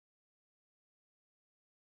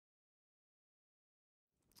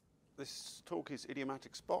This talk is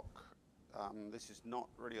Idiomatic Spock. This is not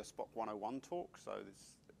really a Spock 101 talk, so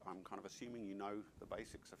I'm kind of assuming you know the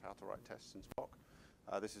basics of how to write tests in Spock.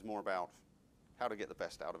 This is more about how to get the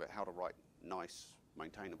best out of it, how to write nice,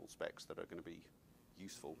 maintainable specs that are going to be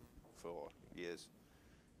useful for years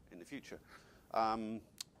in the future. There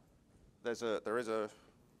is a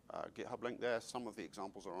GitHub link there. Some of the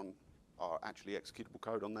examples are actually executable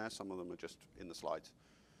code on there. Some of them are just in the slides.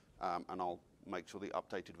 And I'll make sure the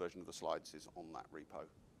updated version of the slides is on that repo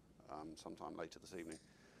sometime later this evening.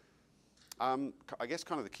 I guess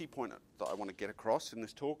kind of the key point that I want to get across in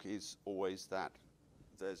this talk is always that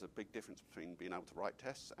there's a big difference between being able to write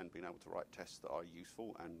tests and being able to write tests that are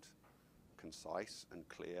useful and concise and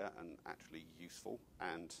clear and actually useful.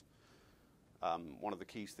 And one of the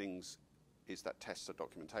key things is that tests are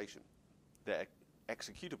documentation. They're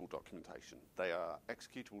executable documentation. They are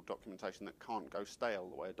executable documentation that can't go stale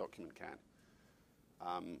the way a document can.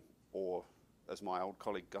 Or, as my old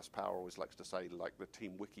colleague Gus Power always likes to say, like the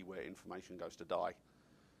team wiki where information goes to die.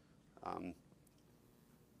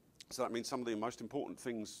 So that means some of the most important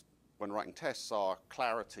things when writing tests are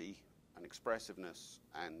clarity and expressiveness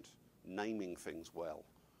and naming things well.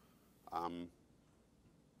 And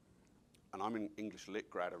I'm an English lit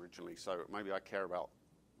grad originally, so maybe I care about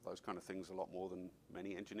those kind of things a lot more than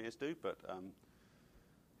many engineers do, but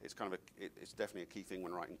it's kind of it's definitely a key thing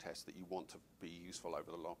when writing tests that you want to be useful over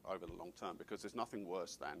the long term, because there's nothing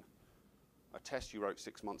worse than a test you wrote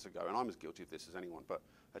 6 months ago, and I'm as guilty of this as anyone, but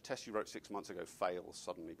a test you wrote 6 months ago fails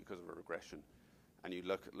suddenly because of a regression, and you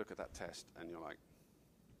look at that test and you're like,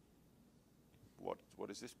 what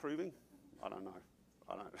is this proving? I don't know.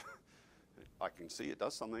 I can see it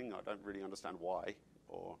does something. I don't really understand why.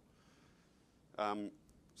 Or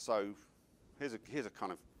so here's a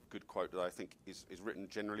kind of good quote that I think is written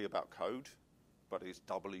generally about code, but is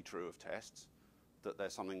doubly true of tests, that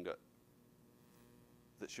there's something that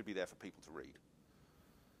should be there for people to read.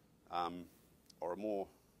 Or a more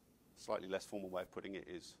slightly less formal way of putting it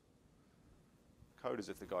is, code as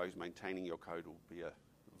if the guy who's maintaining your code will be a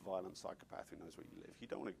violent psychopath who knows where you live. You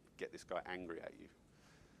don't want to get this guy angry at you.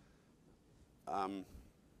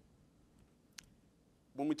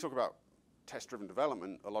 When we talk about test-driven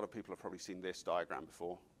development, a lot of people have probably seen this diagram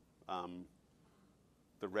before.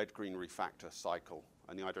 The red-green refactor cycle.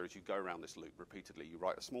 And the idea is you go around this loop repeatedly. You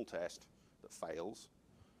write a small test that fails.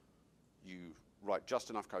 You write just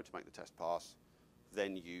enough code to make the test pass.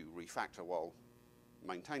 Then you refactor while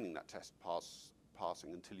maintaining that test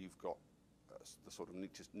passing until you've got the sort of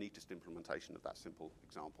neatest implementation of that simple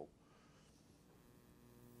example.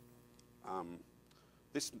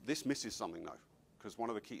 This misses something though, because one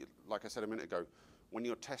of the key, like I said a minute ago, when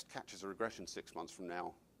your test catches a regression 6 months from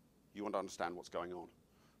now, you want to understand what's going on.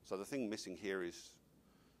 So the thing missing here is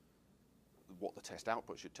what the test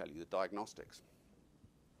output should tell you, the diagnostics.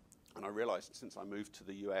 And I realized since I moved to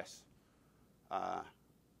the US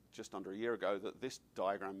just under a year ago that this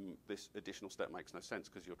diagram, this additional step makes no sense,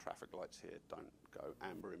 because your traffic lights here don't go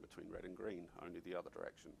amber in between red and green, only the other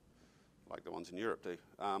direction, like the ones in Europe do.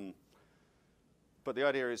 But the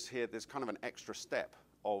idea is here, there's kind of an extra step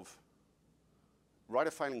of write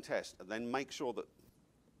a failing test and then make sure that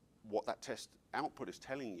what that test output is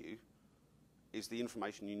telling you is the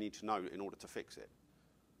information you need to know in order to fix it.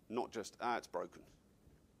 Not just, it's broken,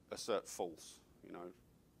 assert false. You know,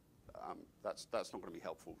 that's not going to be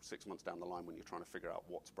helpful 6 months down the line when you're trying to figure out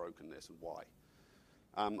what's broken this and why.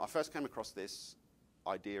 I first came across this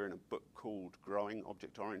idea in a book called Growing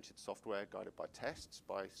Object-Oriented Software Guided by Tests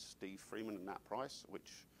by Steve Freeman and Nat Price,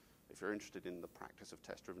 which, if you're interested in the practice of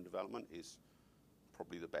test-driven development, is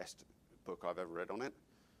probably the best book I've ever read on it.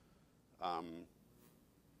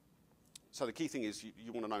 So the key thing is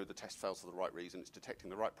you want to know the test fails for the right reason. It's detecting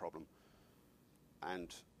the right problem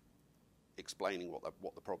and explaining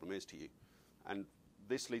what the problem is to you. And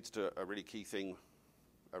this leads to a really key thing,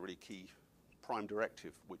 a really key prime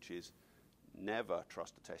directive, which is never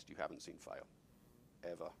trust a test you haven't seen fail,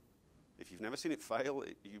 ever. If you've never seen it fail,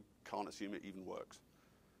 you can't assume it even works.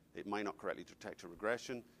 It may not correctly detect a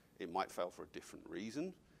regression. It might fail for a different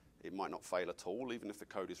reason. It might not fail at all, even if the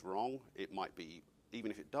code is wrong. It might be,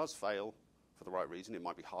 even if it does fail for the right reason, it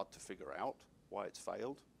might be hard to figure out why it's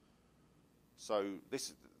failed. So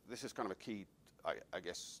this is kind of a key, I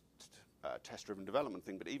guess, test-driven development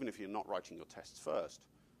thing. But even if you're not writing your tests first,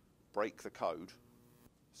 break the code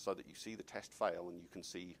so that you see the test fail and you can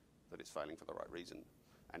see that it's failing for the right reason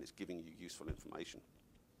and it's giving you useful information.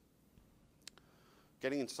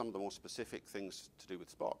 Getting into some of the more specific things to do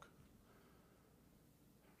with Spock.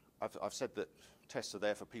 I've said that tests are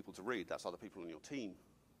there for people to read. That's other people on your team,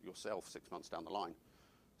 yourself, 6 months down the line.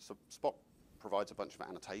 So Spock provides a bunch of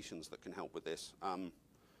annotations that can help with this.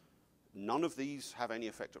 None of these have any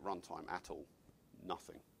effect at runtime at all.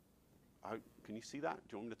 Nothing. Can you see that?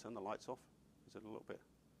 Do you want me to turn the lights off? Is it a little bit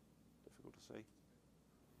difficult to see?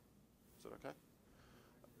 Is it okay?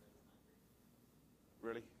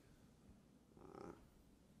 Really? Damn,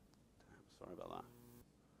 sorry about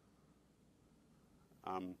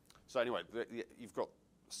that. So anyway, you've got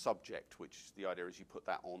subject, which the idea is you put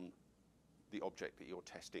that on the object that you're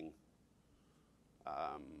testing.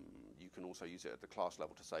 You can also use it at the class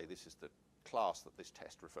level to say this is the class that this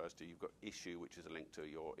test refers to. You've got issue, which is a link to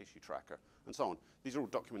your issue tracker, and so on. These are all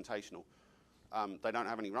documentational. They don't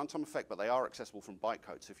have any runtime effect, but they are accessible from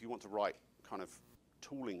bytecode. So if you want to write kind of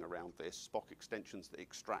tooling around this, Spock extensions that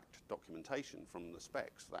extract documentation from the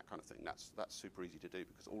specs, that kind of thing, that's super easy to do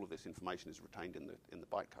because all of this information is retained in the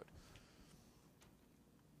bytecode.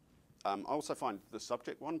 I also find the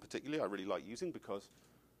subject one particularly I really like using because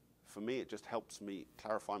for me it just helps me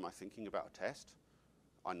clarify my thinking about a test.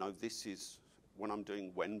 I know this is, when I'm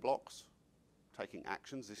doing when blocks, taking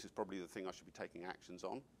actions, this is probably the thing I should be taking actions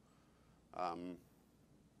on.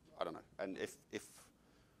 I don't know. And if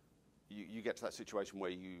you get to that situation where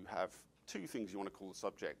you have two things you want to call the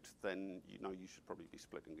subject, then you know you should probably be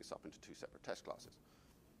splitting this up into two separate test classes.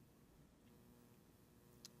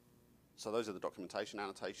 So those are the documentation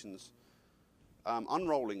annotations.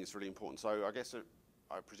 Unrolling is really important. So I guess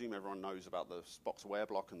I presume everyone knows about the Spock's aware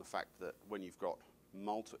block and the fact that when you've got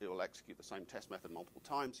it will execute the same test method multiple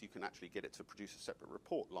times. You can actually get it to produce a separate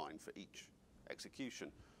report line for each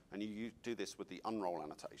execution. And you do this with the unroll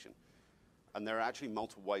annotation. And there are actually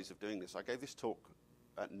multiple ways of doing this. I gave this talk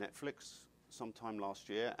at Netflix sometime last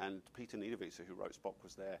year, and Peter Niederwieser, who wrote Spock,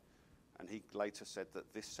 was there. And he later said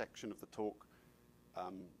that this section of the talk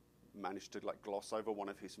managed to gloss over one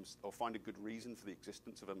of his, or find a good reason for the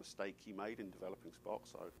existence of a mistake he made in developing Spock.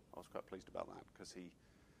 So I was quite pleased about that because he,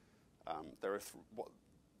 there are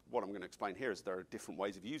what I'm going to explain here is there are different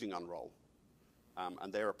ways of using unroll, and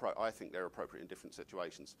I think they're appropriate in different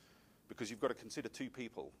situations, because you've got to consider two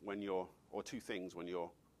people when you're, or two things when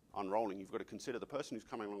you're unrolling. You've got to consider the person who's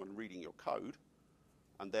coming along and reading your code,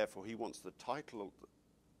 and therefore he wants the title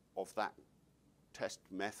of that test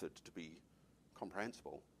method to be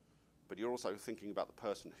comprehensible. But you're also thinking about the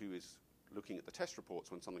person who is looking at the test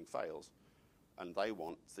reports when something fails, and they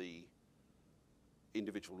want the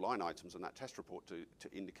individual line items in that test report to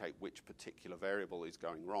indicate which particular variable is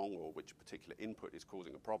going wrong or which particular input is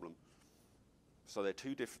causing a problem. So they're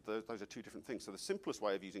those are two different things. So the simplest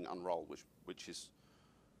way of using unroll, which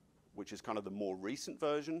is kind of the more recent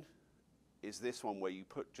version, is this one where you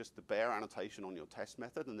put just the bare annotation on your test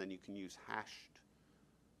method, and then you can use hashed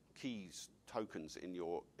keys, tokens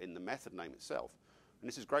in the method name itself. And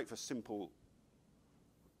this is great for simple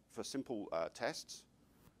tests.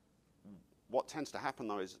 What tends to happen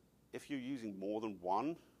though is if you're using more than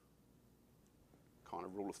one, kind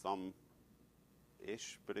of rule of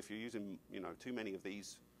thumb-ish, but if you're using too many of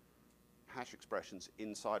these hash expressions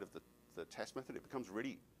inside of the test method, it becomes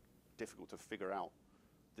really difficult to figure out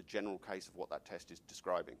the general case of what that test is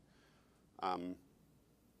describing.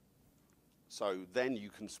 So then you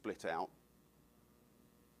can split out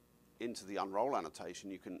into the unroll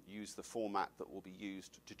annotation. You can use the format that will be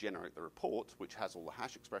used to generate the report, which has all the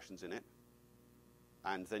hash expressions in it,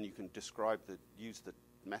 and then you can use the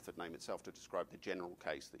method name itself to describe the general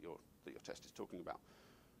case that your test is talking about.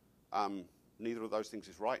 Neither of those things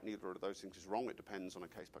is right, neither of those things is wrong. It depends on a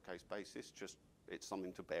case-by-case basis. Just it's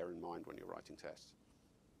something to bear in mind when you're writing tests.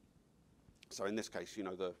 So in this case,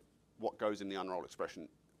 what goes in the unroll expression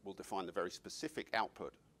will define the very specific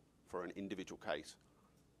output for an individual case,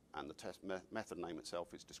 and the test method name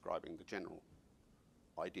itself is describing the general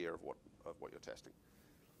idea of what you're testing.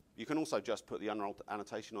 You can also just put the unrolled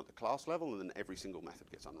annotation at the class level, and then every single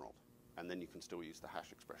method gets unrolled, and then you can still use the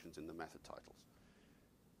hash expressions in the method titles.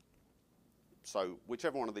 So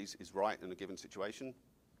whichever one of these is right in a given situation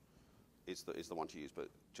is the one to use, but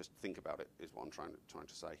just think about it is what I'm trying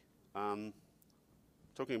to say.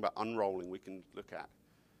 Talking about unrolling, we can look at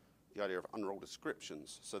the idea of unroll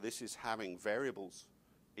descriptions. So this is having variables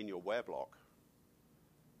in your where block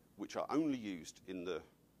which are only used in the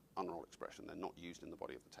unroll expression. They're not used in the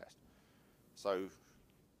body of the test. So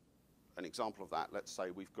an example of that, let's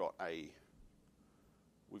say we've got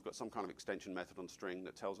some kind of extension method on string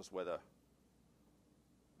that tells us whether,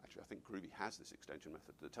 actually I think Groovy has this extension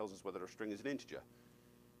method that tells us whether a string is an integer.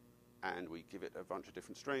 And we give it a bunch of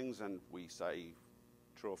different strings, and we say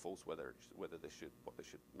true or false what this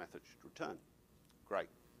method should return. Great.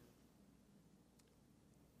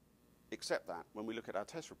 Except that when we look at our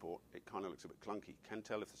test report, it kind of looks a bit clunky. Can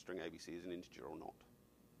tell if the string ABC is an integer or not.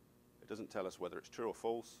 doesn't tell us whether it's true or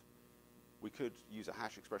false. We could use a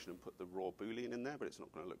hash expression and put the raw Boolean in there, but it's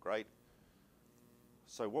not going to look great.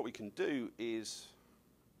 So what we can do is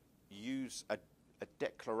use a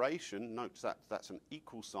declaration. Note that that's an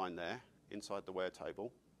equal sign there inside the where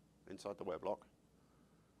table, inside the where block.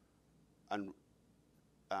 And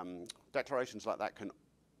declarations like that can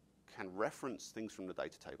reference things from the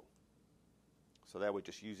data table. So there we're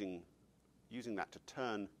just using that to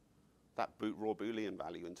turn that raw Boolean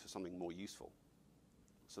value into something more useful.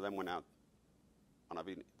 So then we're now, and I've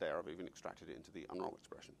even extracted it into the unroll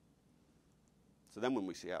expression. So then when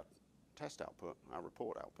we see our test output, our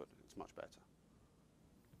report output, it's much better.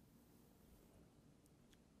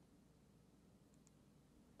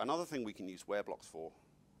 Another thing we can use where blocks for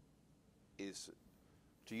is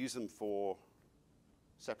to use them for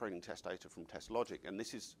separating test data from test logic. And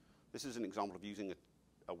this is an example of using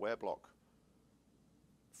a where block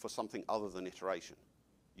for something other than iteration.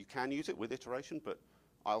 You can use it with iteration, but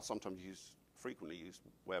I'll sometimes frequently use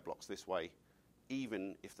where blocks this way,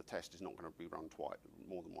 even if the test is not going to be run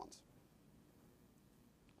more than once.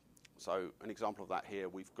 So an example of that here,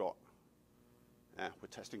 we're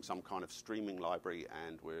testing some kind of streaming library,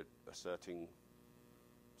 and we're asserting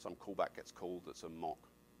some callback gets called that's a mock.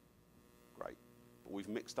 Great. But we've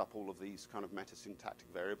mixed up all of these kind of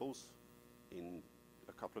meta-syntactic variables in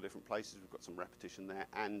a couple of different places. We've got some repetition there,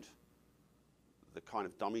 and the kind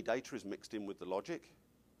of dummy data is mixed in with the logic.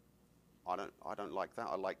 I don't like that.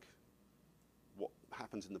 I like what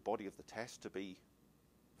happens in the body of the test to be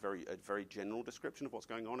a very general description of what's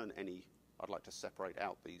going on, and I'd like to separate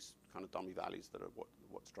out these kind of dummy values that are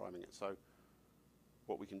what's driving it. So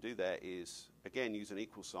what we can do there is, again, use an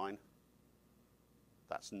equal sign.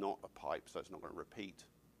 That's not a pipe, so it's not going to repeat.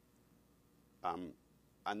 And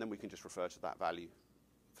then we can just refer to that value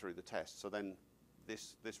through the test. So then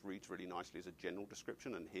this reads really nicely as a general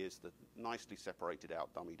description, and here's the nicely separated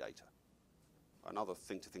out dummy data. Another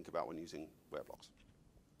thing to think about when using where blocks.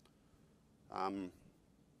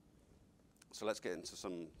 So let's get into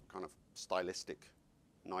some kind of stylistic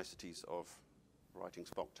niceties of writing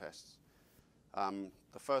Spock tests.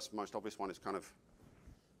 The first, most obvious one is kind of,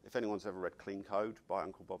 if anyone's ever read Clean Code by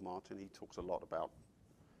Uncle Bob Martin, he talks a lot about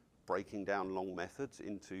breaking down long methods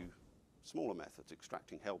into smaller methods,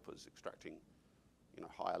 extracting helpers, extracting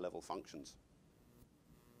higher level functions.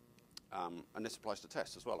 And this applies to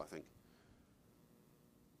tests as well, I think.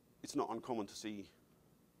 It's not uncommon to see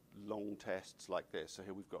long tests like this. So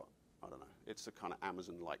here we've got, I don't know, it's a kind of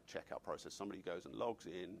Amazon-like checkout process. Somebody goes and logs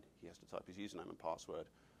in, he has to type his username and password.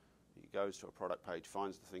 He goes to a product page,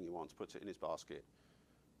 finds the thing he wants, puts it in his basket,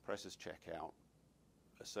 presses checkout,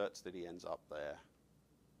 asserts that he ends up there,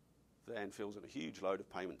 then fills in a huge load of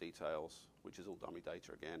payment details, which is all dummy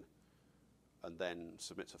data again, and then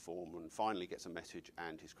submits a form and finally gets a message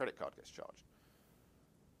and his credit card gets charged.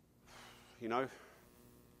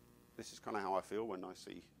 This is kind of how I feel when I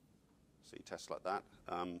see tests like that.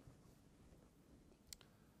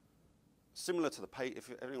 Similar to the page, if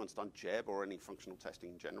anyone's done JEB or any functional testing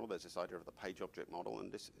in general, there's this idea of the page object model,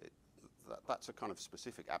 and that's a kind of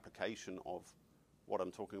specific application of what I'm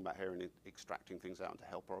talking about here in extracting things out into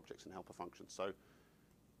helper objects and helper functions. So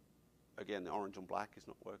again, the orange on black is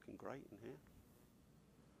not working great in here.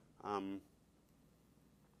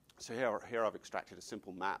 So here I've extracted a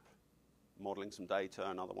simple map modeling some data,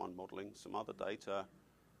 another one modeling some other data,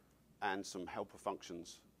 and some helper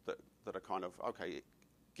functions that are kind of, okay,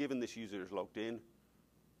 given this user is logged in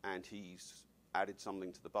and he's added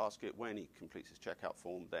something to the basket, when he completes his checkout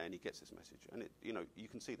form, then he gets this message. And you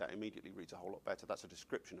can see that immediately reads a whole lot better. That's a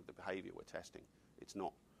description of the behavior we're testing. It's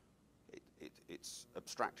not, it's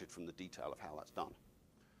abstracted from the detail of how that's done.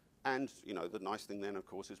 And the nice thing then, of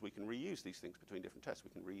course, is we can reuse these things between different tests. We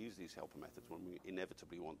can reuse these helper methods when we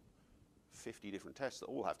inevitably want 50 different tests that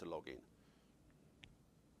all have to log in.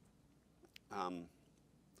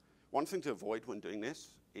 One thing to avoid when doing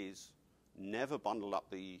this is never bundle up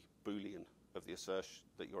the Boolean of the assertion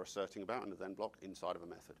that you're asserting about in the then block inside of a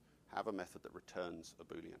method. Have a method that returns a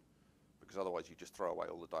Boolean, because otherwise you just throw away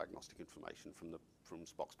all the diagnostic information from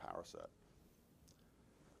Spock's power assert.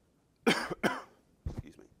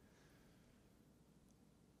 Excuse me.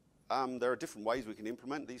 There are different ways we can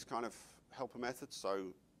implement these kind of helper methods.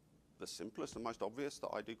 So the simplest and most obvious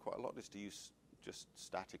that I do quite a lot is to use just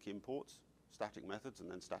static imports, static methods, and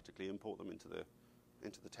then statically import them into the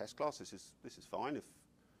test class. This is fine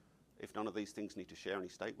if none of these things need to share any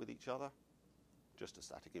state with each other. Just a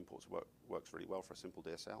static imports works really well for a simple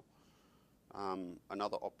DSL.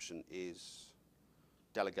 Another option is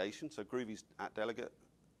delegation. So Groovy's @delegate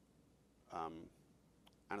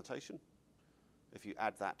annotation. If you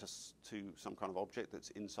add that to some kind of object that's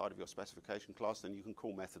inside of your specification class, then you can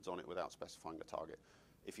call methods on it without specifying a target.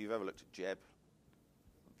 If you've ever looked at Jeb,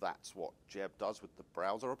 that's what Jeb does with the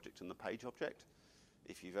browser object and the page object.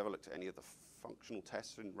 If you've ever looked at any of the functional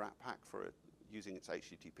tests in Ratpack for it, using its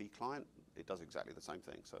HTTP client, it does exactly the same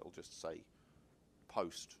thing. So it'll just say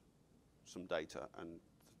post some data, and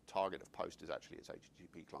the target of post is actually its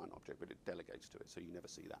HTTP client object, but it delegates to it, so you never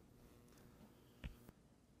see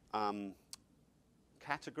that.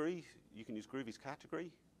 Category, you can use Groovy's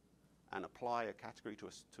category and apply a category to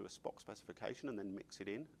a Spock specification and then mix it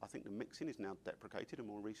in. I think the mixing is now deprecated in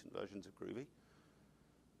more recent versions of Groovy.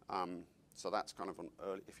 So that's kind of an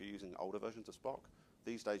early, if you're using older versions of Spock.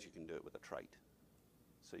 These days you can do it with a trait.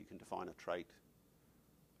 So you can define a trait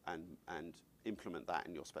and implement that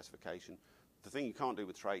in your specification. The thing you can't do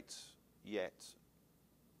with traits yet,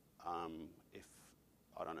 if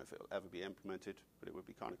I don't know if it'll ever be implemented, but it would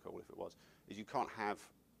be kind of cool if it was, is you can't have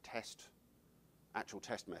actual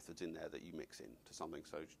test methods in there that you mix into something,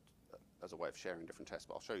 so as a way of sharing different tests.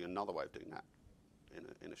 But I'll show you another way of doing that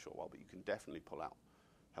in a short while, but you can definitely pull out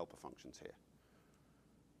helper functions here.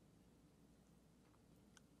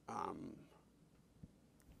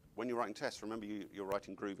 When you're writing tests, remember you're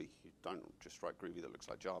writing Groovy. You don't just write Groovy that looks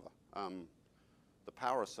like Java. The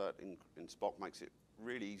power assert in Spock makes it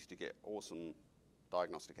really easy to get awesome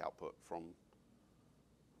diagnostic output from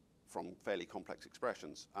fairly complex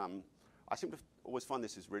expressions. I seem to always find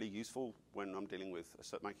this is really useful when I'm dealing with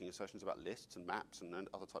making assertions about lists and maps and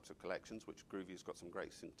other types of collections, which Groovy has got some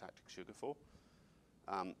great syntactic sugar for.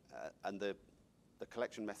 And the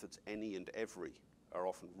collection methods any and every are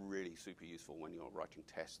often really super useful when you're writing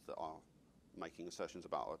tests that are making assertions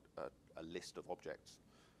about a list of objects.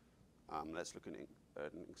 Let's look at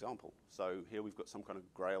an example. So here we've got some kind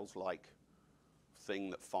of Grails-like thing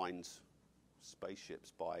that finds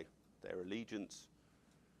spaceships by their allegiance.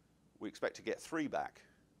 We expect to get 3 back,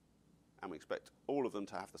 and we expect all of them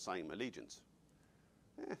to have the same allegiance.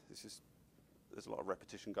 There's a lot of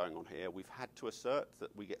repetition going on here. We've had to assert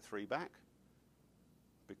that we get 3 back,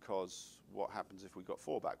 because what happens if we got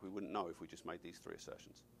 4 back? We wouldn't know if we just made these 3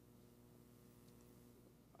 assertions.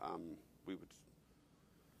 We would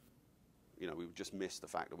just miss the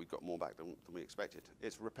fact that we got more back than we expected.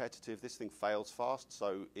 It's repetitive. This thing fails fast,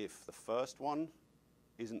 so if the first one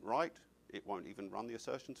isn't right, it won't even run the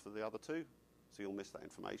assertions for the other 2, so you'll miss that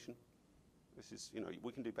information. This is,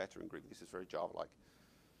 we can do better in Groovy. This is very Java-like.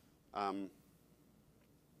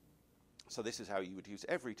 So this is how you would use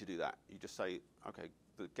every to do that. You just say, okay,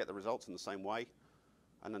 get the results in the same way,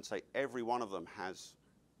 and then say every one of them has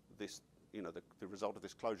this, the result of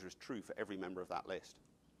this closure is true for every member of that list.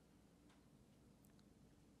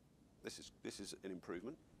 This is an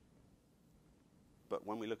improvement. But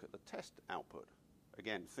when we look at the test output,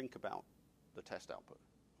 again, think about the test output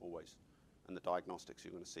always, and the diagnostics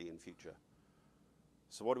you're going to see in future.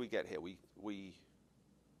 So what do we get here? We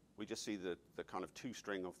just see the kind of 2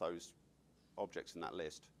 string of those objects in that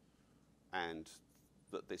list, and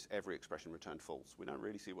that this every expression returned false. We don't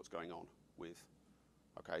really see what's going on with,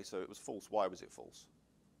 okay, so it was false. Why was it false?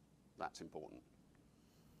 That's important.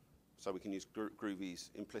 So we can use Groovy's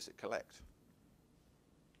implicit collect.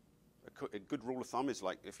 A good rule of thumb is,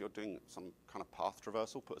 like, if you're doing some kind of path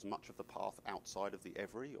traversal, put as much of the path outside of the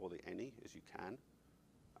every or the any as you can,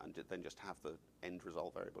 and then just have the end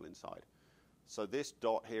result variable inside. So this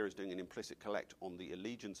dot here is doing an implicit collect on the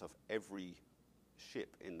allegiance of every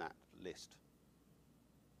ship in that list.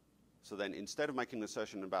 So then instead of making an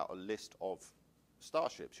assertion about a list of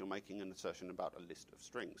starships, you're making an assertion about a list of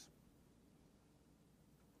strings.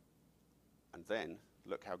 And then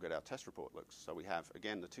look how good our test report looks. So we have,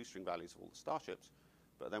 again, the 2 string values of all the starships,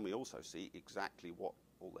 but then we also see exactly what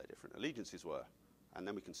all their different allegiances were. And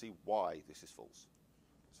then we can see why this is false.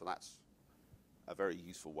 So that's a very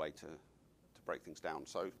useful way to break things down.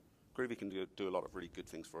 So Groovy can do a lot of really good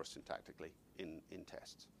things for us syntactically in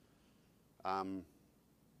tests.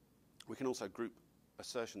 We can also group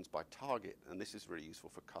assertions by target, and this is really useful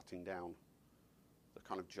for cutting down the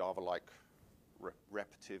kind of Java-like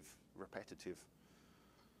repetitive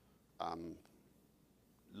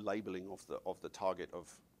labeling of the target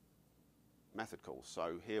of method calls.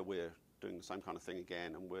 So here we're doing the same kind of thing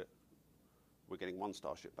again, and we're getting 1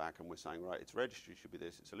 starship back, and we're saying, right, its registry should be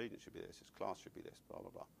this, its allegiance should be this, its class should be this, blah, blah,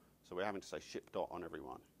 blah. So we're having to say ship dot on every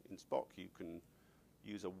one. In Spock, you can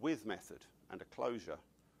use a with method and a closure,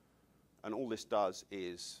 and all this does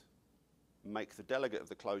is make the delegate of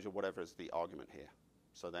the closure whatever is the argument here.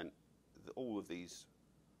 So then all of these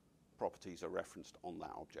properties are referenced on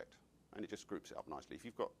that object, and it just groups it up nicely. If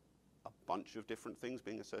you've got a bunch of different things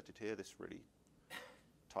being asserted here, this really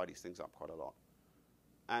tidies things up quite a lot.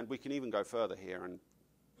 And we can even go further here and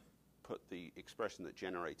put the expression that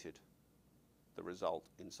generated the result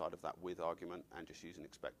inside of that with argument and just use an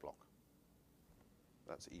expect block.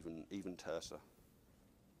 That's even terser.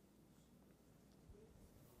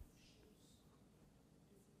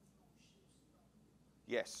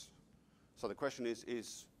 Yes. So the question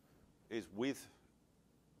is with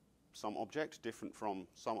some object different from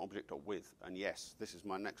some object or with? And yes, this is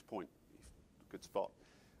my next point. Good spot.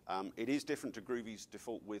 It is different to Groovy's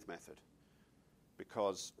default with method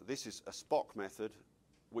because this is a Spock method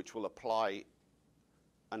which will apply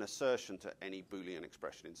an assertion to any Boolean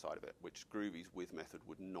expression inside of it, which Groovy's with method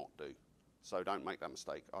would not do. So don't make that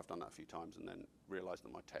mistake. I've done that a few times and then realized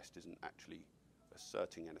that my test isn't actually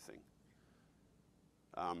asserting anything.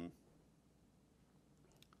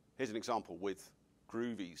 Here's an example with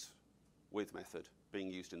Groovy's with method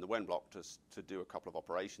being used in the when block to do a couple of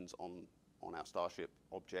operations on our Starship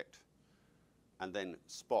object, and then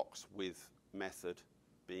Spock's with method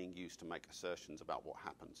being used to make assertions about what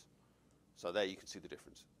happens. So there you can see the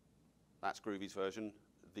difference. That's Groovy's version.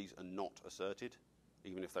 These are not asserted.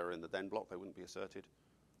 Even if they were in the then block, they wouldn't be asserted.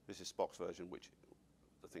 This is Spock's version, which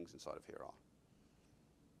the things inside of here are.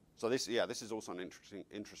 So this is also an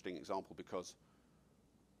interesting example because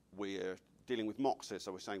we're dealing with mocks here.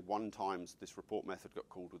 So we're saying one times this report method got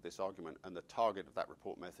called with this argument, and the target of that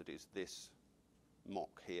report method is this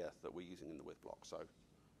mock here that we're using in the with block. So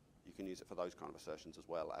you can use it for those kind of assertions as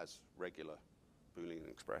well as regular Boolean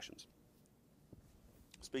expressions.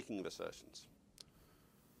 Speaking of assertions,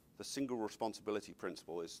 the single responsibility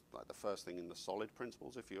principle is like the first thing in the solid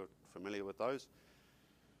principles, if you're familiar with those.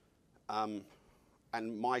 And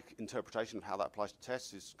my interpretation of how that applies to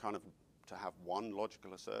tests is kind of to have one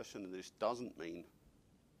logical assertion, and this doesn't mean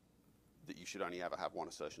that you should only ever have one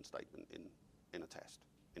assertion statement in a test,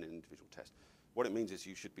 in an individual test. What it means is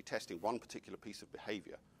you should be testing one particular piece of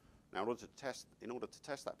behavior. Now, in order to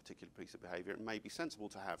test that particular piece of behavior, it may be sensible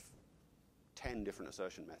to have 10 different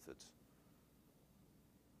assertion methods.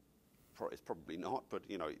 It's probably not, but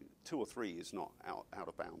 2 or 3 is not out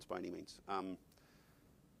of bounds by any means.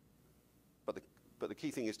 But the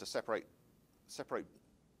key thing is to separate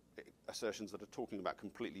assertions that are talking about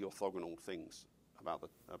completely orthogonal things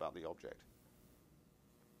about the object.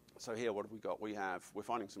 So here, what have we got? We're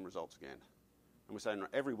finding some results again, and we're saying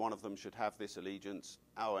every one of them should have this allegiance.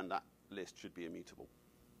 Oh, and that list should be immutable.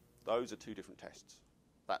 Those are 2 different tests.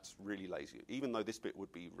 That's really lazy. Even though this bit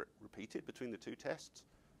would be repeated between the 2 tests,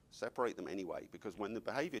 separate them anyway, because when the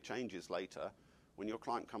behavior changes later, when your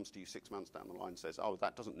client comes to you 6 months down the line and says, oh,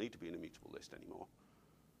 that doesn't need to be an immutable list anymore,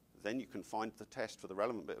 then you can find the test for the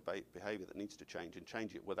relevant bit of behavior that needs to change and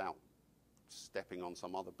change it without stepping on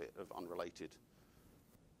some other bit of unrelated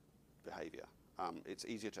behavior. It's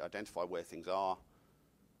easier to identify where things are.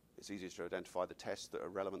 It's easier to identify the tests that are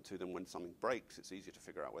relevant to them when something breaks. It's easier to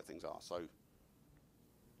figure out where things are. So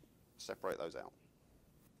separate those out.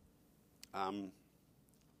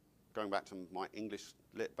 Going back to my English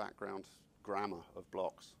lit background, grammar of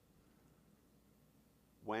blocks.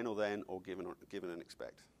 When or then or given and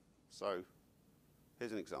expect. So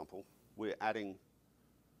here's an example. We're adding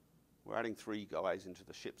 3 guys into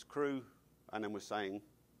the ship's crew, and then we're saying,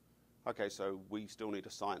 okay, so we still need a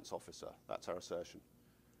science officer. That's our assertion.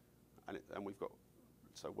 And we've got,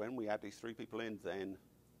 so when we add these 3 people in, then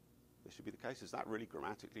this should be the case. Is that really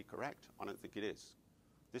grammatically correct? I don't think it is.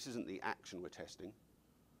 This isn't the action we're testing.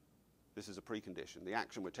 This is a precondition. The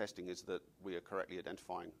action we're testing is that we are correctly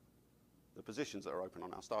identifying the positions that are open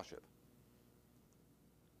on our starship.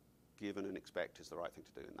 Given and expect is the right thing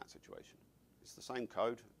to do in that situation. It's the same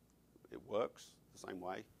code. It works the same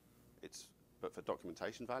way. But for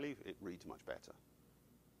documentation value, it reads much better.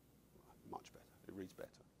 Much better. It reads better.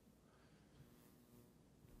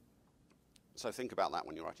 So think about that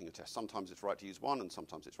when you're writing a test. Sometimes it's right to use one, and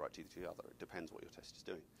sometimes it's right to use the other. It depends what your test is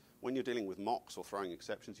doing. When you're dealing with mocks or throwing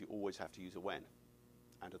exceptions, you always have to use a when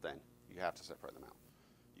and a then. You have to separate them out.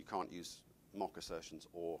 You can't use mock assertions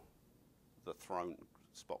or the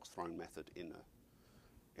Spock's thrown method in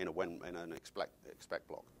an expect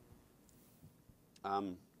block.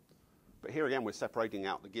 But here again, we're separating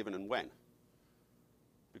out the given and when,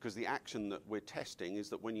 because the action that we're testing is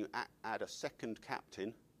that when you add a second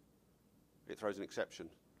captain, it throws an exception.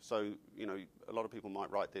 So a lot of people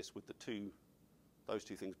might write this with those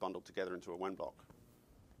two things bundled together into a when block.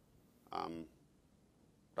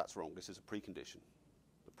 That's wrong. This is a precondition.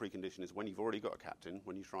 The precondition is when you've already got a captain.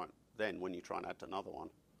 When you try and add another one,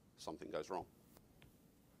 something goes wrong.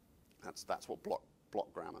 That's what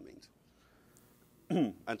block grammar means.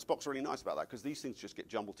 And Spock's really nice about that because these things just get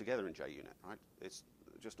jumbled together in JUnit, right? It's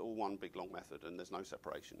just all one big long method, and there's no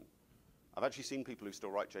separation I've actually seen people who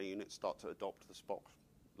still write JUnits start to adopt the Spock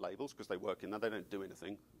labels because they work in there. They don't do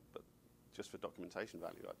anything, but just for documentation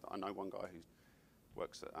value. I know one guy who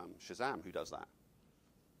works at Shazam who does that.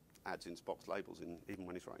 Adds in Spock's labels even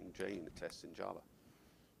when he's writing JUnit tests in Java.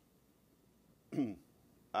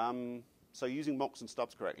 So using mocks and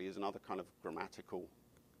stubs correctly is another kind of grammatical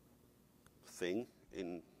thing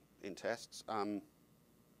in tests.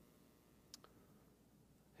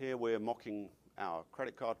 Here we're mocking our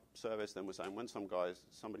credit card service, then we're saying when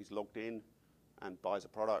somebody's logged in and buys a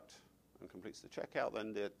product and completes the checkout,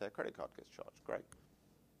 then their credit card gets charged. Great.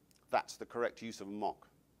 That's the correct use of a mock,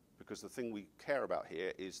 because the thing we care about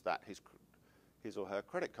here is that his or her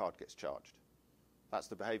credit card gets charged. That's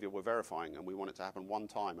the behavior we're verifying, and we want it to happen one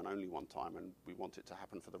time and only one time, and we want it to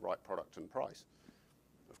happen for the right product and price,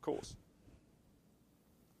 of course.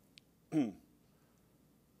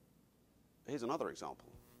 Here's another example.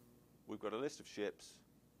 We've got a list of ships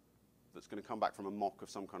that's going to come back from a mock of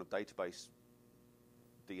some kind of database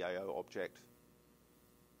DAO object.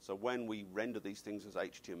 So when we render these things as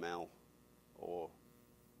HTML, or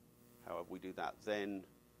however we do that, then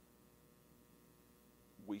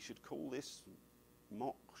we should call this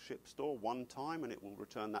mock ship store one time and it will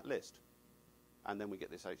return that list. And then we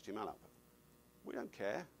get this HTML output. We don't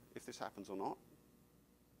care if this happens or not.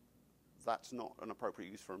 That's not an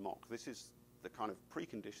appropriate use for a mock. This is the kind of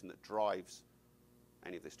precondition that drives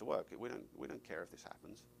any of this to work. We don't care if this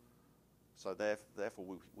happens. So therefore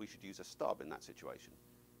we should use a stub in that situation.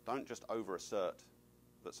 Don't just over-assert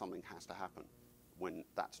that something has to happen when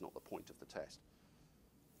that's not the point of the test.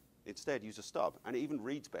 Instead, use a stub, and it even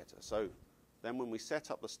reads better. So then when we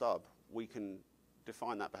set up the stub, we can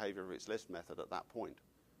define that behavior of its list method at that point.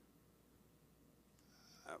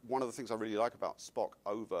 One of the things I really like about Spock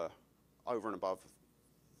over and above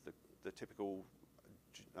the typical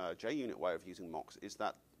JUnit way of using mocks is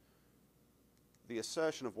that the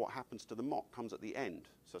assertion of what happens to the mock comes at the end.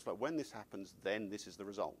 So it's like when this happens, then this is the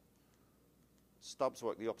result. Stubs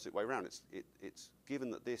work the opposite way around. It's given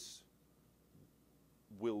that this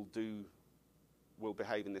will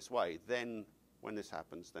behave in this way, then when this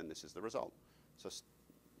happens, then this is the result. So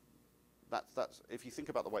that's if you think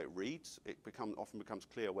about the way it reads, it often becomes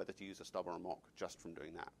clear whether to use a stub or a mock just from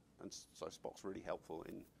doing that. And so Spock's really helpful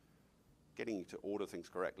in getting you to order things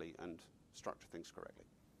correctly and structure things correctly.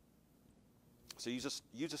 So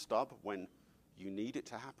use a stub when you need it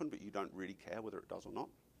to happen, but you don't really care whether it does or not.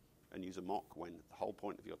 And use a mock when the whole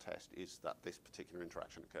point of your test is that this particular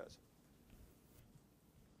interaction occurs.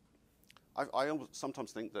 I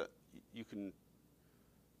sometimes think that you can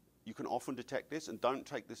often detect this, and don't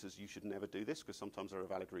take this as you should never do this, because sometimes there are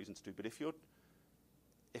valid reasons to. But if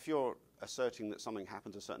you're asserting that something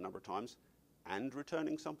happens a certain number of times and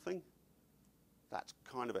returning something, that's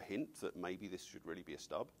kind of a hint that maybe this should really be a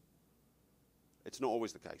stub. It's not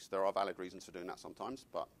always the case. There are valid reasons for doing that sometimes,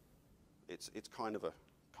 but it's kind of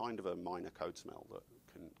a minor code smell that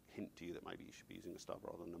can hint to you that maybe you should be using a stub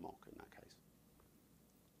rather than a mock in that case.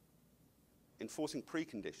 Enforcing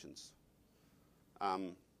preconditions.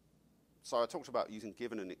 So I talked about using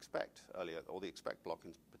given and expect earlier, or the expect block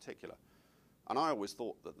in particular. And I always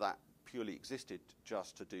thought that purely existed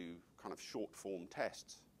just to do kind of short form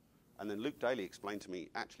tests. And then Luke Daly explained to me,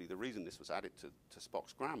 actually, the reason this was added to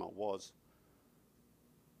Spock's grammar was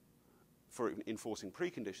for enforcing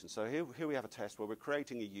preconditions. So here we have a test where we're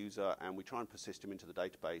creating a user and we try and persist him into the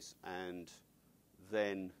database, and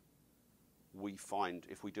then we find,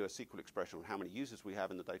 if we do a SQL expression on how many users we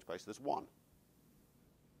have in the database, there's one.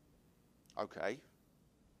 Okay.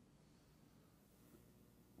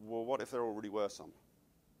 Well, what if there already were some?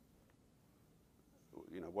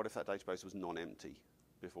 What if that database was non-empty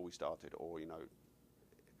before we started? Or,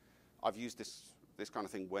 I've used this kind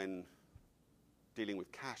of thing when dealing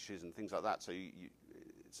with caches and things like that. So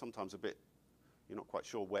it's sometimes you're not quite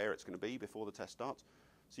sure where it's going to be before the test starts.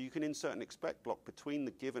 So you can insert an expect block between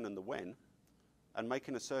the given and the when, and make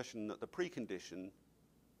an assertion that the precondition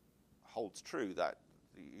holds true, that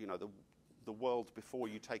the world before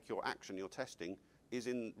you take your action, your testing, is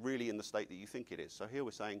really in the state that you think it is. So here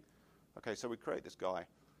we're saying, okay, so we create this guy.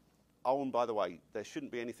 Oh, and by the way, there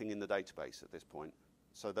shouldn't be anything in the database at this point,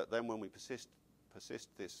 so that then when we persist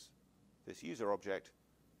this user object,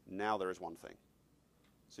 now there is one thing.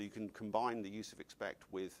 So you can combine the use of expect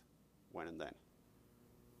with when and then.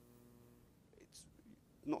 It's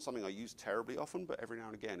not something I use terribly often, but every now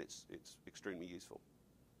and again it's extremely useful.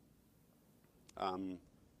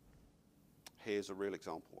 Here's a real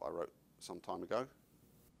example I wrote some time ago,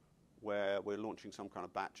 where we're launching some kind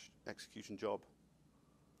of batch execution job.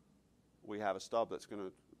 We have a stub that's going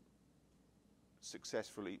to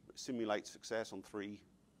successfully simulate success on three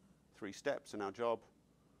 3 steps in our job.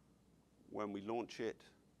 When we launch it,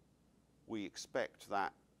 we expect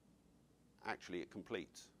that actually it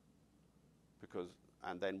completes,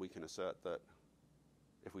 and then we can assert that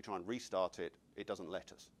if we try and restart it, it doesn't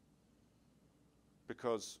let us.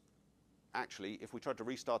 Because actually, if we tried to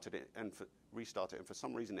restart it and for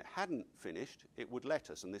some reason it hadn't finished, it would let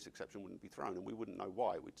us, and this exception wouldn't be thrown, and we wouldn't know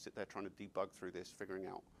why. We'd sit there trying to debug through this, figuring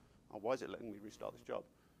out, oh, why is it letting me restart this job?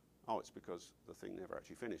 Oh, it's because the thing never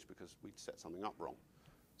actually finished because we'd set something up wrong.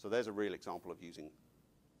 So there's a real example of using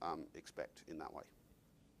expect in that way.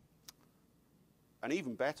 An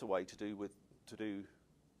even better way to do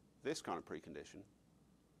this kind of precondition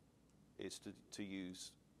is to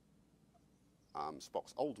use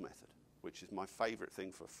Spock's old method, which is my favorite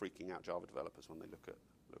thing for freaking out Java developers when they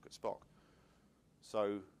look at Spock.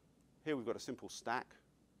 So here we've got a simple stack,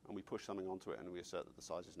 and we push something onto it, and we assert that the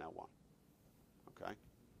size is now 1. Okay.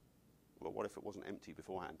 Well, what if it wasn't empty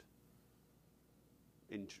beforehand?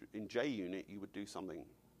 In JUnit, you would do something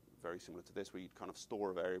very similar to this, where you'd kind of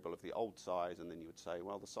store a variable of the old size, and then you would say,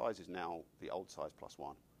 well, the size is now the old size plus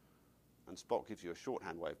 1. And Spock gives you a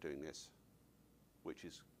shorthand way of doing this, which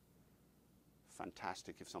is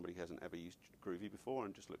fantastic if somebody hasn't ever used Groovy before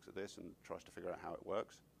and just looks at this and tries to figure out how it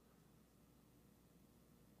works.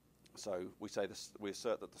 So we say this, we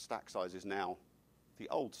assert that the stack size is now the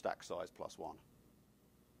old stack size plus 1.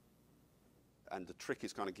 And the trick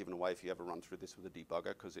is kind of given away if you ever run through this with a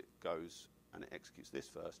debugger, because it goes and it executes this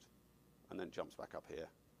first and then jumps back up here,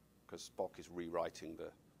 because Spock is rewriting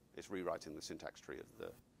the syntax tree of the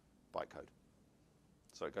bytecode.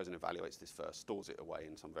 So it goes and evaluates this first, stores it away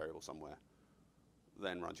in some variable somewhere,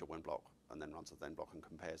 then runs your when block, and then runs the then block and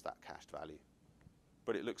compares that cached value.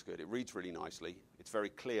 But it looks good. It reads really nicely. It's very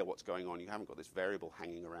clear what's going on. You haven't got this variable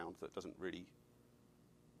hanging around that doesn't really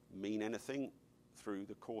mean anything through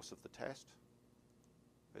the course of the test.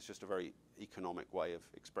 It's just a very economic way of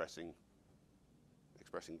expressing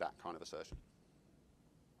that kind of assertion.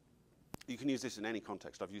 You can use this in any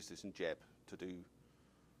context. I've used this in Jeb to do,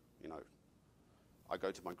 I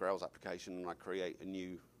go to my Grails application and I create a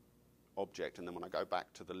new object, and then when I go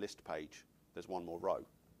back to the list page, there's one more row.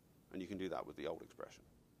 And you can do that with the old expression.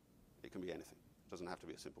 It can be anything. It doesn't have to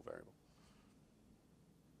be a simple variable.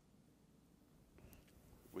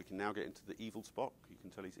 We can now get into the evil Spock. You can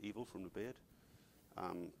tell he's evil from the beard.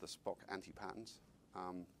 The Spock anti-patterns.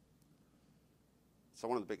 So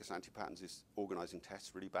one of the biggest anti-patterns is organizing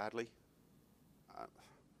tests really badly.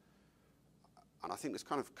 And I think this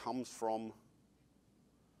kind of comes from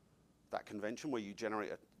that convention where you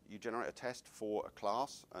generate a test for a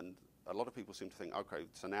class, and a lot of people seem to think, okay,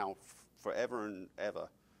 so now forever and ever,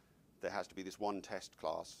 there has to be this one test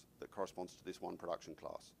class that corresponds to this one production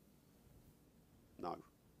class. No.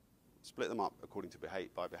 Split them up according to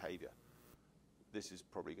by behavior. This is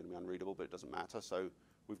probably going to be unreadable, but it doesn't matter. So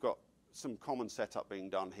we've got some common setup being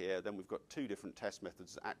done here. Then we've got 2 different test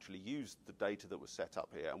methods that actually use the data that was set up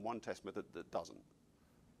here, and one test method that doesn't.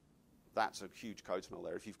 That's a huge code smell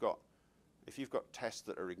there. If you've got tests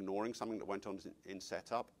that are ignoring something that went on in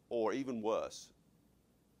setup, or even worse,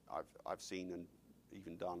 I've seen and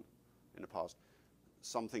even done in the past,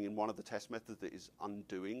 something in one of the test methods that is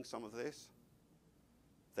undoing some of this,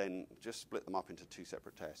 then just split them up into 2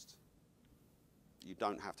 separate tests. You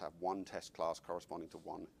don't have to have one test class corresponding to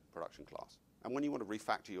one production class. And when you want to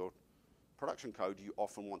refactor your production code, you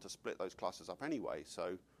often want to split those classes up anyway.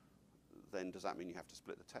 So then does that mean you have to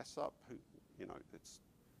split the tests up?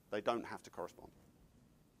 They don't have to correspond.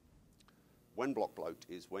 When block bloat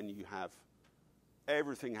is when you have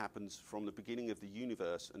everything happens from the beginning of the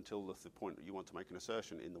universe until the point that you want to make an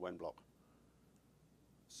assertion in the when block.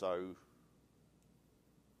 So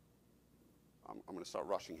I'm going to start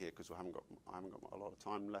rushing here because I haven't got a lot of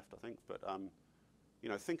time left, I think. But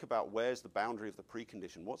think about where's the boundary of the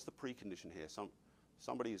precondition. What's the precondition here?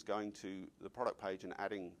 Somebody is going to the product page and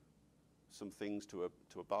adding some things to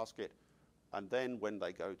a basket, and then when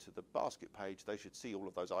they go to the basket page, they should see all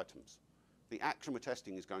of those items. The action we're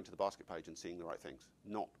testing is going to the basket page and seeing the right things,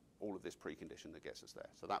 not all of this precondition that gets us there.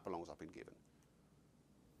 So that belongs up in given.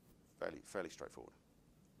 Fairly straightforward.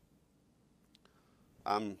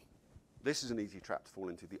 This is an easy trap to fall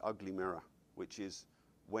into, the ugly mirror, which is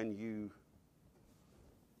when you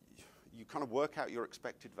kind of work out your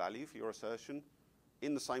expected value for your assertion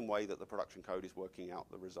in the same way that the production code is working out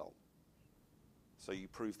the result. So you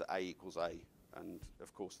prove that A equals A, and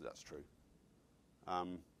of course that's true.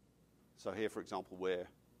 So here, for example, we're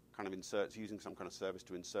kind of using some kind of service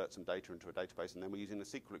to insert some data into a database, and then we're using a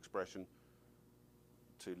SQL expression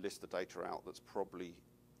to list the data out that's probably,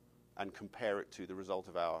 and compare it to the result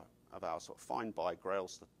of our sort of find by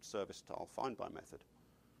Grails service style find by method.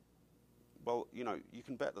 Well, you know, you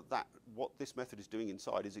can bet that what this method is doing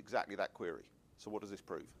inside is exactly that query. So what does this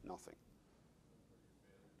prove? Nothing.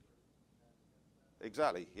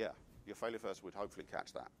 Exactly, yeah. Your failure first would hopefully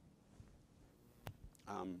catch that.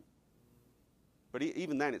 But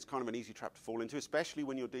even then, it's kind of an easy trap to fall into, especially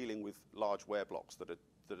when you're dealing with large where blocks that are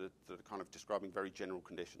kind of describing very general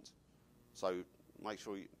conditions. So make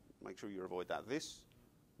sure you avoid that. This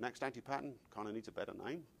next anti-pattern kind of needs a better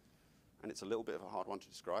name, and it's a little bit of a hard one to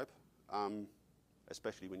describe,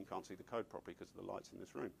 especially when you can't see the code properly because of the lights in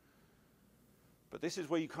this room. But this is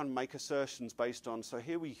where you kind of make assertions based on. So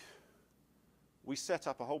here we set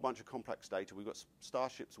up a whole bunch of complex data. We've got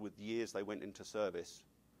starships with years they went into service,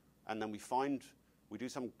 and then we do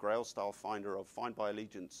some Grail-style finder of find by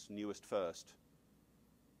allegiance newest first,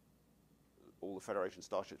 all the Federation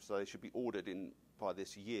starships, so they should be ordered in by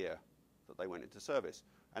this year that they went into service.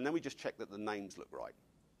 And then we just check that the names look right.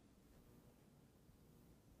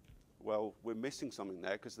 Well, we're missing something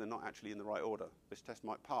there because they're not actually in the right order. This test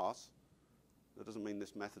might pass. That doesn't mean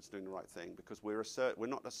this method's doing the right thing, because we're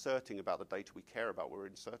not asserting about the data we care about. We're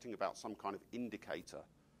asserting about some kind of indicator,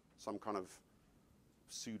 some kind of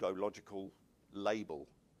pseudo-logical label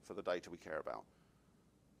for the data we care about.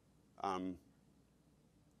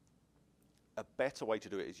 A better way to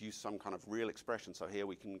do it is use some kind of real expression. So here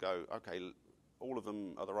we can go, okay, all of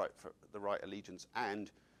them are the right allegiance, and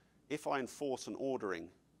if I enforce an ordering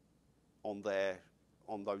on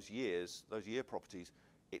those year properties,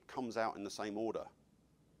 it comes out in the same order.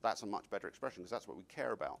 That's a much better expression, because that's what we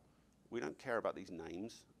care about. We don't care about these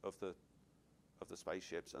names of the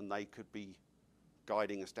spaceships, and they could be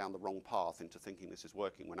guiding us down the wrong path into thinking this is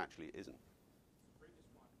working when actually it isn't. The previous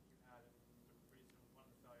one, you had the reason one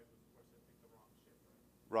of the failures was, of course, they picked the wrong ship,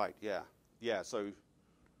 right? Right, yeah. Yeah, so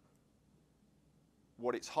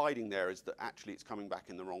what it's hiding there is that actually it's coming back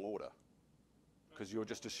in the wrong order, because you're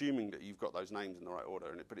just assuming that you've got those names in the right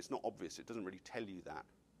order, but it's not obvious. It doesn't really tell you that.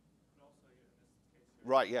 And also, in this case,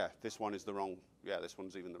 right, yeah, this one is the wrong, yeah, this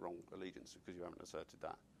one's even the wrong allegiance because you haven't asserted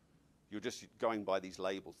that. You're just going by these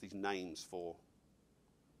labels, these names for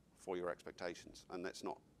your expectations, and it's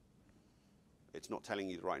not telling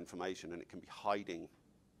you the right information, and it can be hiding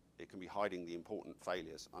the important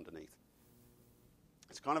failures underneath.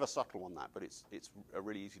 It's kind of a subtle one, that, but it's a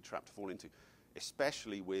really easy trap to fall into,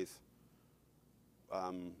 especially with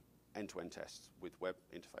end-to-end tests with web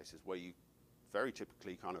interfaces, where you very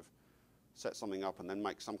typically kind of set something up and then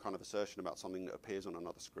make some kind of assertion about something that appears on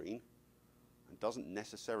another screen and doesn't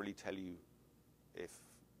necessarily tell you if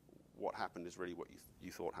what happened is really what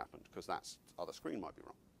you thought happened, because that other screen might be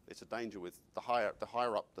wrong. It's a danger with the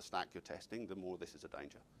higher up the stack you're testing, the more this is a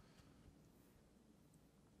danger.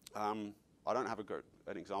 I don't have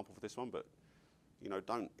an example for this one, but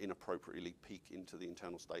don't inappropriately peek into the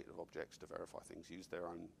internal state of objects to verify things. Use their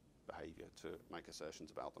own behavior to make assertions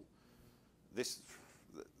about them.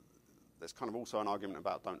 There's kind of also an argument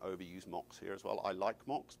about don't overuse mocks here as well. I like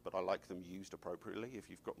mocks, but I like them used appropriately. If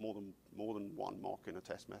you've got more than one mock in a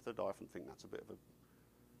test method, I often think that's a bit of an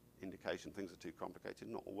indication things are too complicated.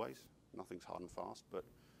 Not always. Nothing's hard and fast, but.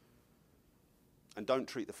 And don't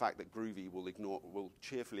treat the fact that Groovy will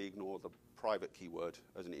cheerfully ignore the private keyword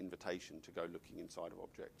as an invitation to go looking inside of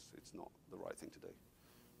objects. It's not the right thing to do.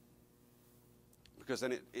 Because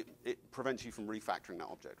then it prevents you from refactoring that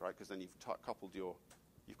object, right? Because then you've coupled your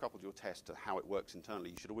test to how it works internally.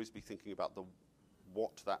 You should always be thinking about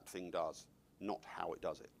what that thing does, not how it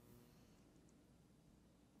does it.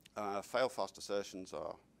 Fail-fast assertions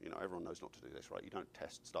are, everyone knows not to do this, right? You don't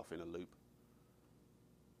test stuff in a loop.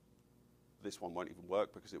 This one won't even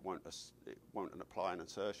work because it won't apply an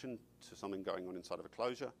assertion to something going on inside of a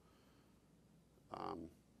closure.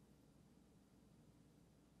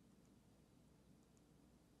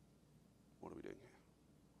 What are we doing here?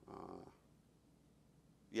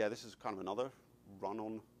 Yeah, this is kind of another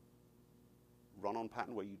run-on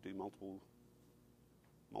pattern where you do multiple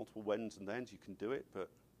whens and thens. You can do it, but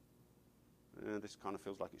this kind of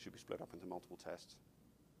feels like it should be split up into multiple tests.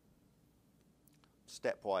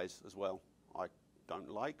 Stepwise as well, I don't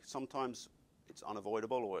like. Sometimes it's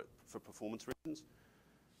unavoidable or for performance reasons.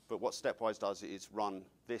 But what stepwise does is run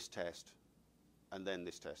this test, and then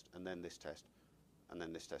this test, and then this test, and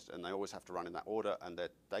then this test. And they always have to run in that order, and the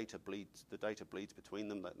data bleeds between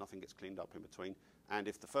them, that nothing gets cleaned up in between. And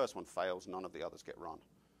if the first one fails, none of the others get run.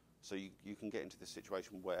 So you can get into this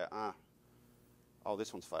situation where, oh,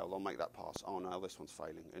 this one's failed, I'll make that pass. Oh, no, this one's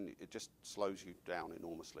failing. And it just slows you down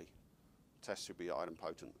enormously. Tests should be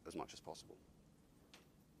idempotent as much as possible.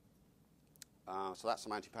 So that's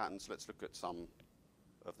some anti-patterns. Let's look at some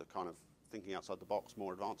of the kind of thinking outside the box,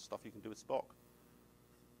 more advanced stuff you can do with Spock.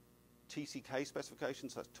 TCK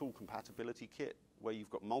specifications, that's tool compatibility kit, where you've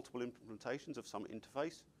got multiple implementations of some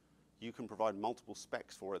interface. You can provide multiple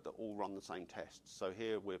specs for it that all run the same tests. So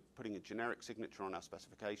here we're putting a generic signature on our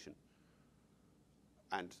specification,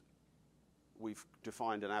 and we've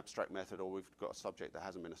defined an abstract method, or we've got a subject that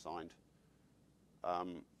hasn't been assigned,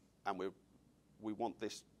 and we want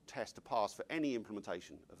this test to pass for any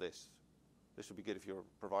implementation of this. This would be good if you're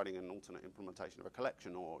providing an alternate implementation of a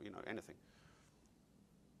collection or anything.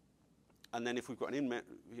 And then if we've got an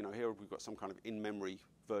here we've got some kind of in-memory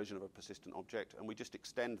version of a persistent object, and we just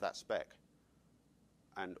extend that spec,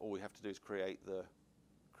 and all we have to do is create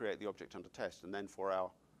the object under test. And then for our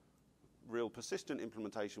real persistent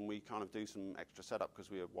implementation, we kind of do some extra setup because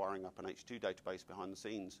we are wiring up an H2 database behind the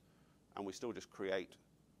scenes, and we still just create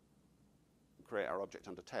our object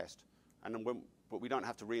under test. And then but we don't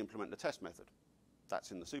have to re-implement the test method.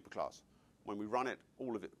 That's in the superclass. When we run it,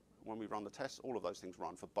 when we run the tests, all of those things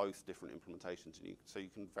run for both different implementations, and so you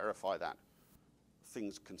can verify that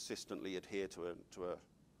things consistently adhere to an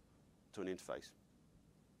interface.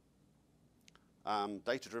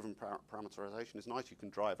 Data-driven parameterization is nice. You can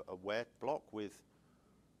drive a where block with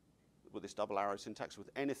this double arrow syntax with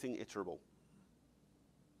anything iterable.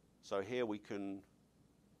 So here we can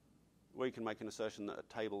make an assertion that a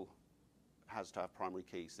table has to have primary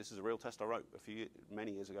keys. This is a real test I wrote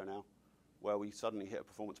many years ago now, where we suddenly hit a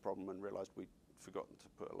performance problem and realized we'd forgotten to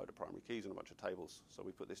put a load of primary keys in a bunch of tables. So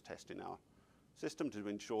we put this test in our system to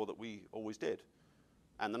ensure that we always did.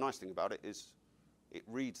 And the nice thing about it is it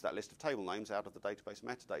reads that list of table names out of the database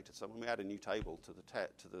metadata. So when we add a new table to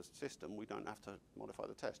the system, we don't have to modify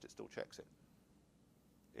the test. It still checks it.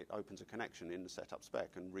 It opens a connection in the setup spec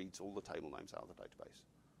and reads all the table names out of the database.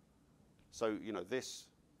 So you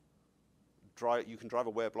can drive a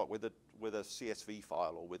where block with a CSV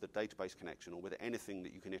file or with a database connection or with anything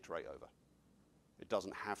that you can iterate over. It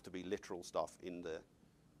doesn't have to be literal stuff in the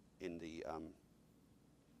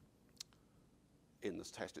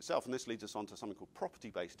test itself. And this leads us on to something called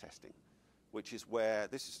property-based testing, which is where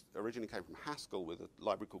originally came from Haskell with a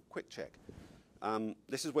library called QuickCheck.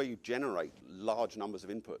 This is where you generate large numbers of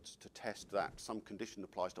inputs to test that some condition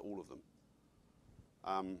applies to all of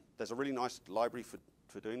them. There's a really nice library for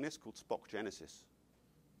doing this called Spock Genesis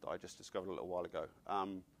that I just discovered a little while ago.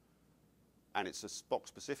 And it's a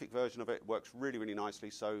Spock-specific version of it. It works really, really nicely.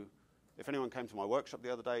 So if anyone came to my workshop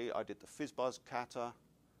the other day, I did the fizzbuzz kata.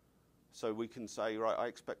 So we can say, right, I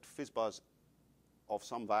expect fizzbuzz of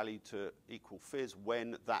some value to equal fizz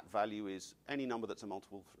when that value is any number that's a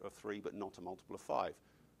multiple of 3 but not a multiple of 5.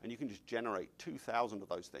 And you can just generate 2,000 of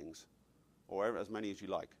those things, or as many as you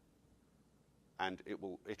like. And it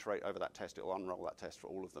will iterate over that test. It will unroll that test for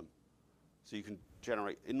all of them. So you can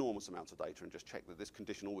generate enormous amounts of data and just check that this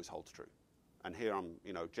condition always holds true. And here I'm,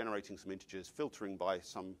 generating some integers, filtering by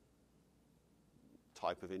some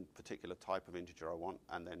particular type of integer I want,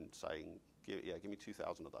 and then saying, give me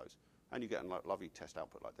 2,000 of those. And you get a lovely test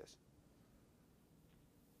output like this.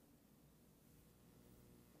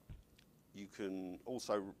 You can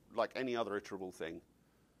also, like any other iterable thing,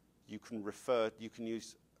 you can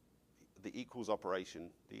use the equals operator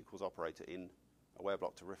in a where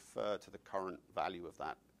block to refer to the current value of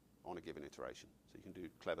that on a given iteration. So you can do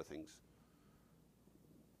clever things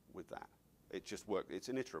with that. It just works. It's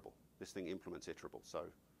an iterable. This thing implements iterable,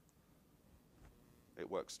 so it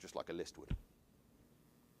works just like a list would.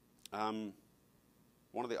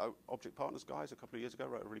 One of the Object Partners guys a couple of years ago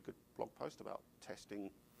wrote a really good blog post about testing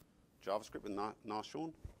JavaScript with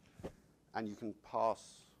Narshorn, and you can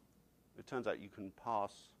pass. It turns out you can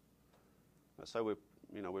pass. So we're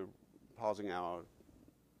parsing our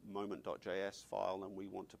moment.js file, and we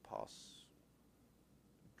want to pass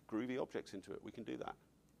groovy objects into it. We can do that.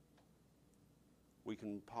 We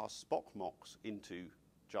can pass Spock mocks into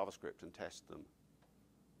JavaScript and test them.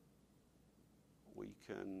 We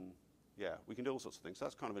can do all sorts of things. So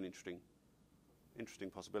that's kind of an interesting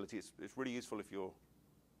possibility. It's really useful if you're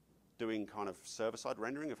doing kind of server-side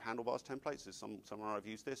rendering of handlebars templates. There's somewhere I've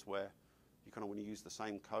used this where you kind of want to use the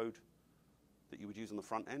same code that you would use on the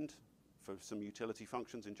front end for some utility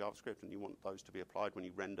functions in JavaScript, and you want those to be applied when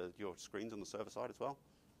you render your screens on the server side as well.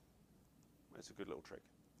 It's a good little trick.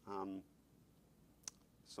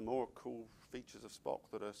 Some more cool features of Spock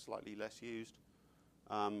that are slightly less used.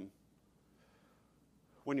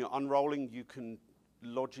 When you're unrolling, you can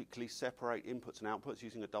logically separate inputs and outputs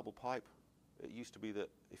using a double pipe. It used to be that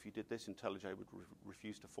if you did this, IntelliJ would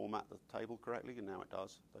refuse to format the table correctly, and now it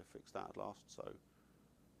does. They fixed that at last. So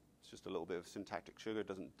it's just a little bit of syntactic sugar. It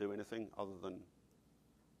doesn't do anything other than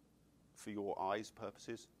for your eyes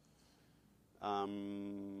purposes.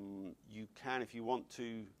 You can, if you want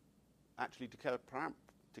to, actually declare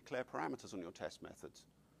declare parameters on your test methods.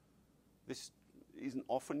 This isn't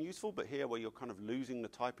often useful, but here where you're kind of losing the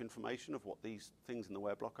type information of what these things in the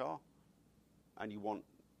where block are, and you want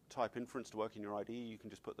type inference to work in your IDE, you can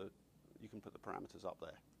just put the parameters up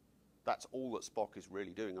there. That's all that Spock is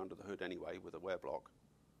really doing under the hood anyway with a where block.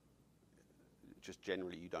 Just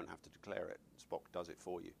generally you don't have to declare it. Spock does it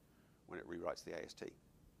for you when it rewrites the AST.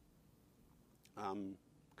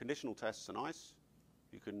 Conditional tests are nice.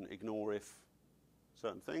 You can ignore if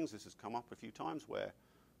certain things. This has come up a few times where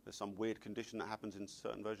there's some weird condition that happens in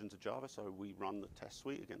certain versions of Java, so we run the test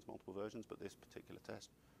suite against multiple versions, but this particular test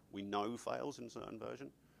we know fails in a certain version.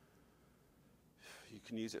 You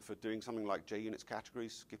can use it for doing something like JUnits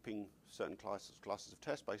categories, skipping certain classes of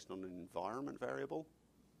tests based on an environment variable.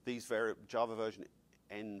 These Java version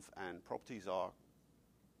env and properties are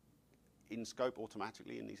in scope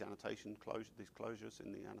automatically in these annotation these closures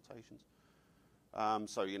in the annotations.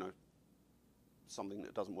 So something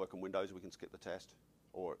that doesn't work on Windows, we can skip the test,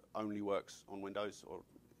 or only works on Windows, or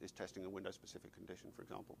is testing a Windows-specific condition, for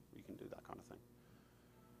example. You can do that kind of thing.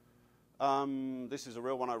 This is a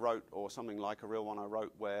real one I wrote, or something like a real one I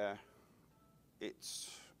wrote, where it's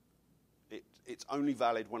only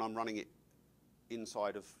valid when I'm running it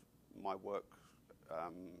inside of my work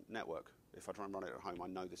network. If I try and run it at home, I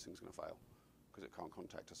know this thing's going to fail because it can't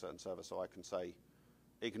contact a certain server. So I can say,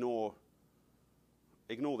 ignore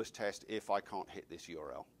this test if I can't hit this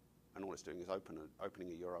URL. And all it's doing is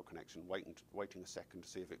opening a URL connection, waiting a second to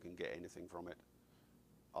see if it can get anything from it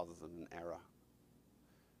other than an error.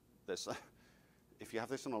 If you have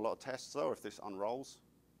this on a lot of tests, though, if this unrolls,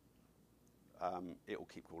 it will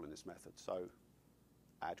keep calling this method. So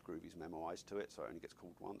add Groovy's memoized to it, so it only gets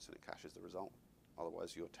called once and it caches the result.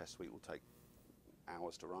 Otherwise, your test suite will take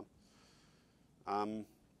hours to run. I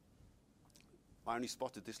only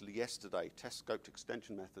spotted this yesterday, test scoped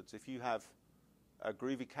extension methods. If you have a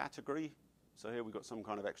Groovy category, so here we've got some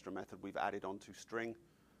kind of extra method we've added onto string.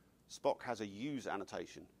 Spock has a use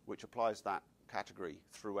annotation, which applies that category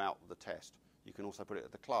throughout the test. You can also put it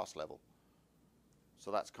at the class level.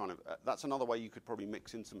 So that's kind of that's another way you could probably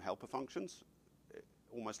mix in some helper functions,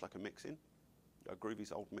 almost like a mix-in,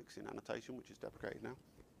 Groovy's old mix-in annotation, which is deprecated now.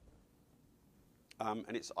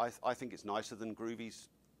 And I think it's nicer than Groovy's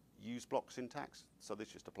use block syntax. So this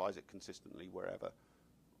just applies it consistently wherever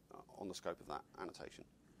on the scope of that annotation.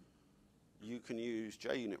 You can use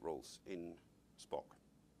JUnit rules in Spock.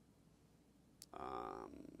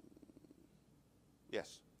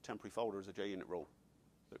 Yes, temporary folder is a JUnit rule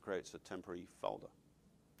that creates a temporary folder.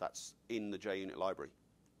 That's in the JUnit library.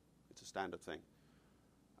 It's a standard thing.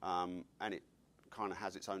 And it kind of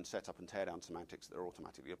has its own setup and teardown semantics that are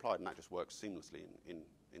automatically applied, and that just works seamlessly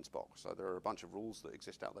in Spock. So there are a bunch of rules that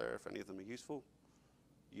exist out there. If any of them are useful,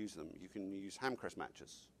 use them. You can use hamcrest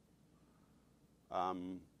matches.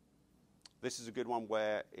 This is a good one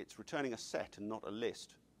where it's returning a set and not a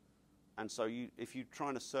list. And so if you try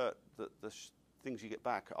and assert that the things you get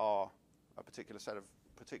back are a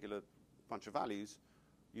particular bunch of values,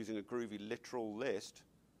 using a Groovy literal list,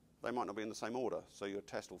 they might not be in the same order, so your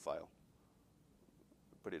test will fail.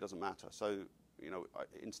 But it doesn't matter. So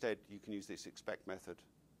instead you can use this expect method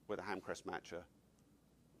with a hamcrest matcher.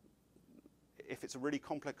 If it's a really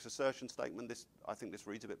complex assertion statement, I think this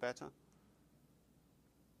reads a bit better.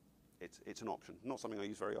 It's an option. Not something I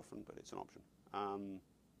use very often, but it's an option.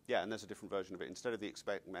 Yeah, and there's a different version of it. Instead of the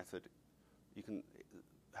expect method, you can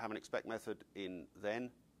have an expect method in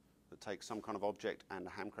then that takes some kind of object and a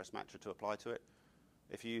hamcrest matcher to apply to it.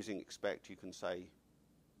 If you're using expect, you can say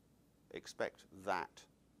expect that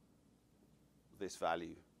this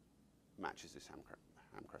value matches this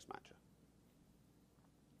hamcrest matcher.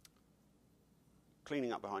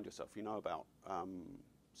 Cleaning up behind yourself, you know about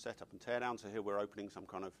setup and teardown. So here we're opening some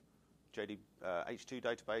kind of H2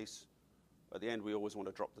 database. At the end, we always want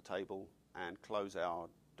to drop the table and close our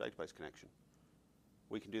database connection.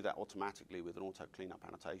 We can do that automatically with an auto cleanup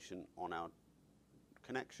annotation on our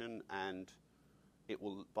connection, and it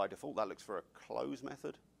will, by default, that looks for a close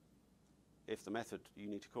method. If the method you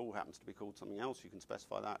need to call happens to be called something else, you can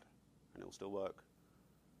specify that, and it will still work.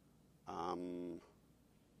 And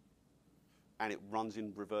it runs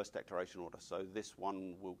in reverse declaration order. So this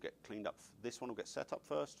one will get cleaned up. This one will get set up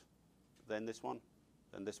first, then this one,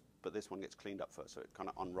 then this. But this one gets cleaned up first, so it kind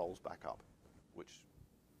of unrolls back up, which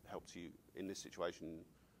helps you in this situation.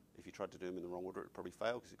 If you tried to do them in the wrong order, it would probably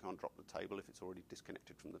fail because you can't drop the table if it's already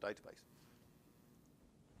disconnected from the database.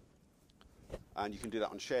 And you can do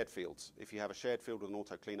that on shared fields. If you have a shared field with an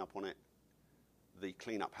auto cleanup on it, the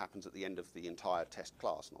cleanup happens at the end of the entire test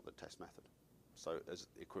class, not the test method. So as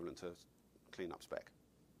equivalent to cleanup spec.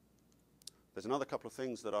 There's another couple of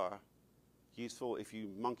things that are Useful if you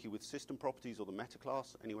monkey with system properties or the meta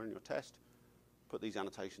class anywhere in your test, put these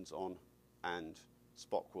annotations on, and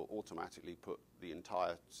Spock will automatically put the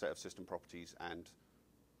entire set of system properties and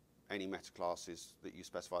any meta classes that you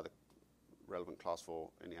specify the relevant class for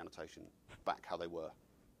in the annotation back how they were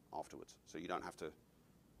afterwards. So you don't have to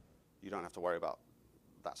worry about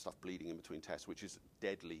that stuff bleeding in between tests, which is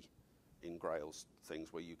deadly in Grails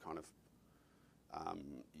things where you kind of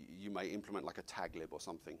you may implement like a tag lib or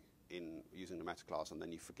something in using the meta class, and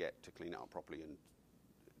then you forget to clean it up properly, and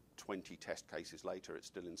 20 test cases later it's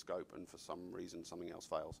still in scope, and for some reason something else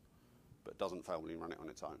fails, but doesn't fail when you run it on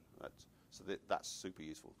its own. That's super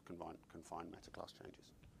useful, confine meta class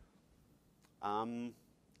changes. And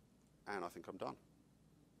I think I'm done.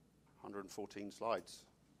 114 slides.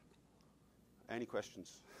 Any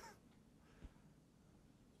questions?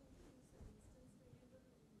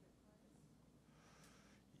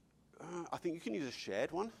 I think you can use a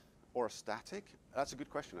shared one or a static. That's a good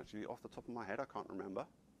question, actually. Off the top of my head, I can't remember.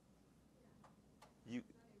 You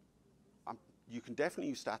can definitely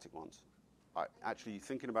use static ones. Actually,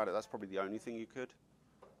 thinking about it, that's probably the only thing you could.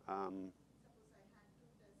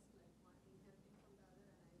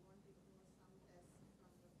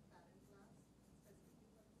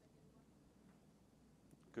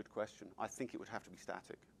 Good question. I think it would have to be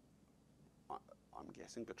static. I'm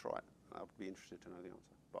guessing, but try it. I would be interested to know the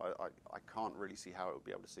answer. But I can't really see how it would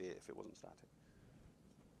be able to see it if it wasn't static.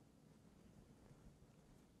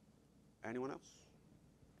 Anyone else?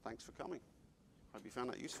 Thanks for coming. Hope you found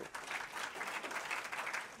that useful.